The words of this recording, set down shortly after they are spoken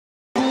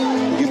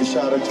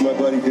shout out to my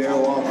buddy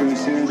Darryl Walker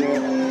who's here today,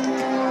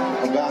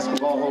 my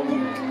basketball homie,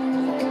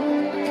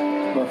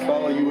 my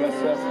fellow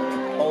USS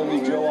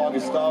homie Joe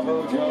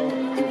Augustavo. Joe,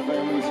 your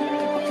family's here.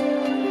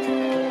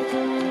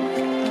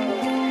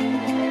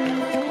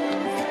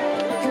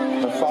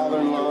 My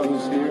father-in-law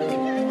who's here,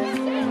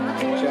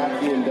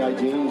 Jackie and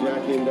Digene.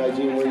 Jackie and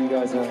Digene, where are you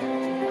guys at?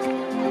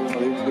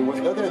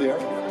 Oh, there they are. I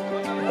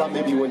thought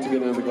maybe you went to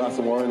get another glass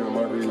of wine or a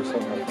margarita or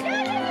something.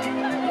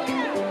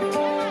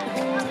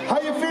 How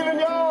you feeling,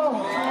 y'all?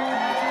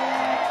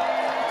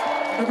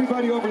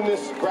 Everybody over in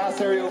this grass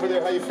area over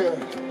there, how you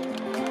feeling?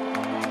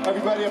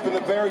 Everybody up in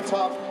the very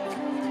top.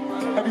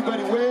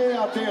 Everybody way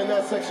out there in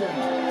that section.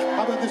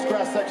 How about this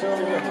grass section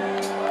over here?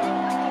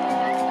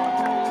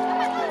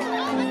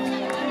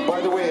 By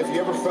the way, if you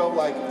ever felt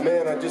like,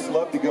 man, I'd just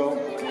love to go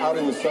out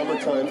in the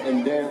summertime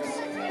and dance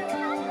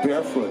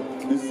barefoot,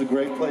 this is a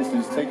great place to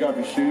just take off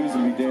your shoes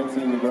and be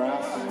dancing in the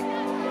grass.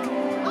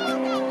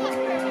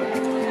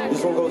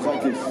 This one goes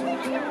like this.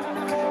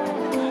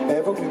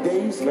 Every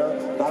day's not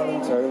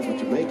Valentine's, but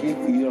you make it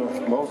feel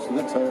most of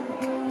the time.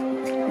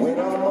 When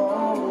I'm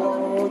all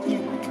alone with you,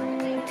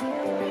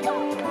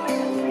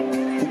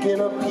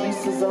 picking up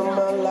pieces of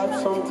my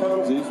life,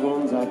 sometimes there's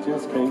ones I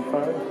just can't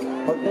find,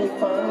 but they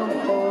found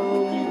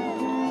on you.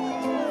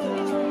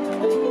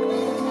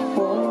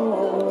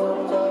 Oh,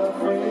 I'm not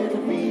afraid to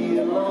be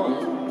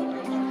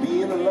alone.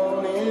 Being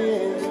alone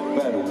is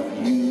better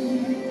with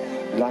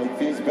you.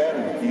 Life is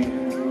better with you.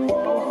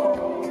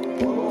 Whoa,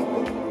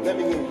 whoa, let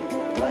me hear.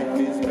 Life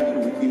is better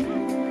with you.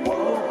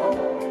 Whoa,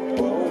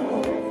 whoa,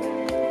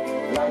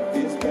 whoa. Life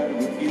is better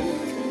with you.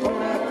 When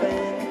I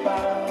think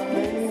about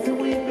things that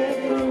we've been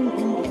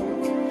through,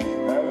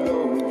 I know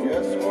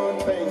just one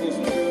thing is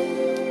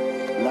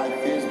true.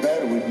 Life is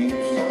better with you.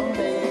 Some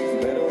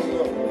days better than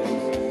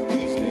others.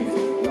 These days,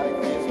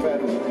 life is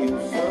better with you.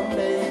 Some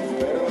days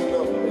better than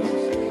others.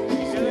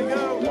 These days,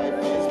 life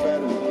is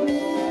better with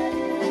you.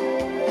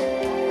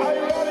 Are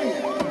you ready?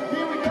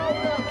 Here we go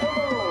now. Come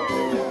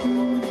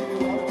on.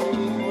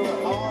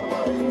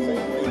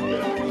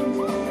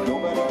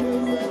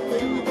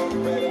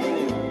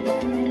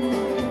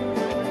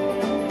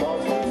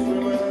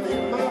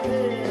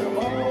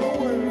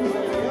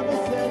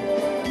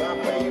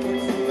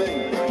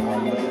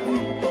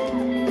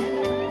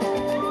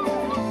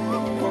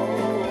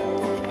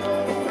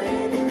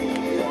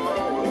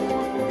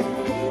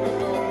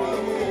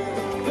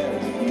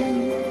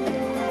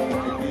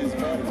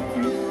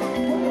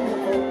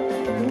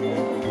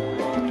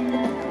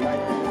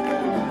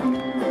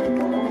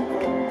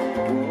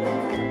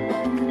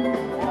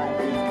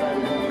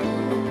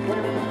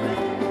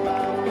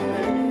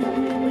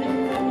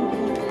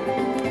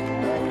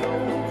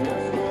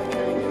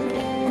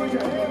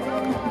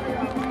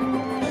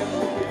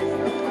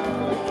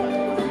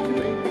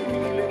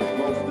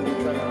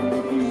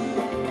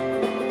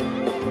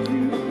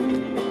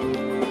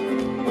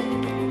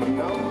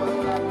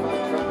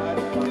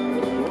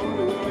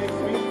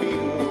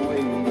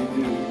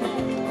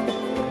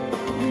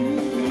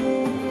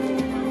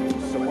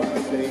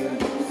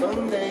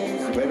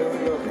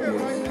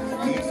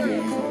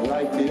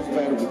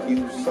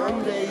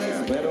 Some days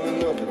better than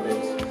other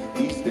days.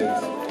 These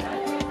days.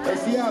 Hey,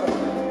 Seattle,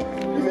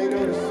 you may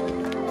notice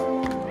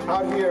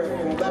out here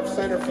in left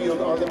center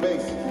field on the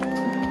base,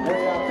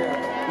 way out there,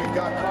 we've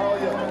got Carl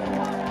Young.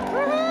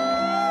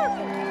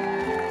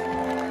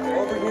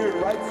 Over here in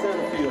right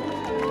center field,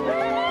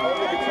 on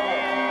the guitar,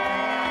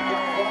 we've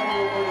got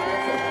Claudio over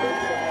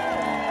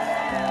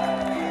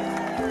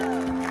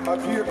there.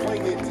 Up here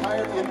playing the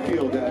entire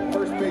infield at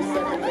first base,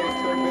 second base,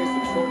 third base,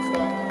 and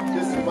shortstop.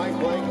 This is Mike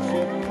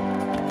Blankenship.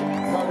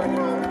 Covering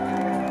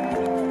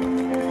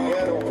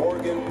piano,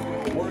 organ,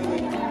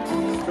 whirling,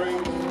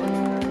 strings,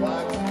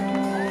 blacks.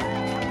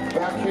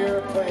 Back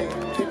here playing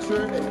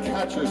pitcher and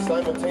catcher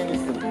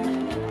simultaneously.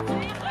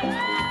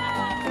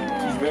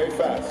 He's very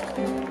fast.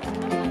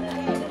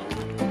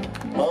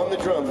 On the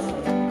drums,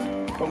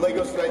 from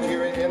Lagos,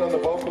 Nigeria, and on the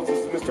vocals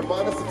is Mr.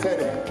 Manas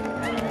Atene.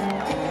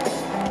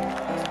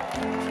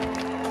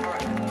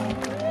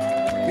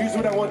 Here's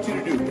what I want you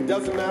to do. It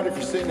doesn't matter if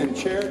you're sitting in a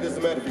chair, it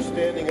doesn't matter if you're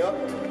standing up,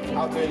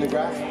 out there in the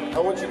grass. I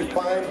want you to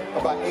find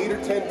about 8 or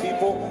 10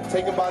 people,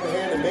 take them by the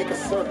hand and make a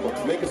circle.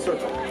 Make a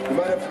circle. You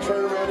might have to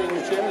turn around in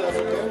your chair, that's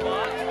okay. If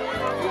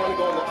you want to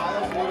go in the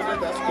aisles a little bit,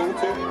 that's cool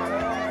too.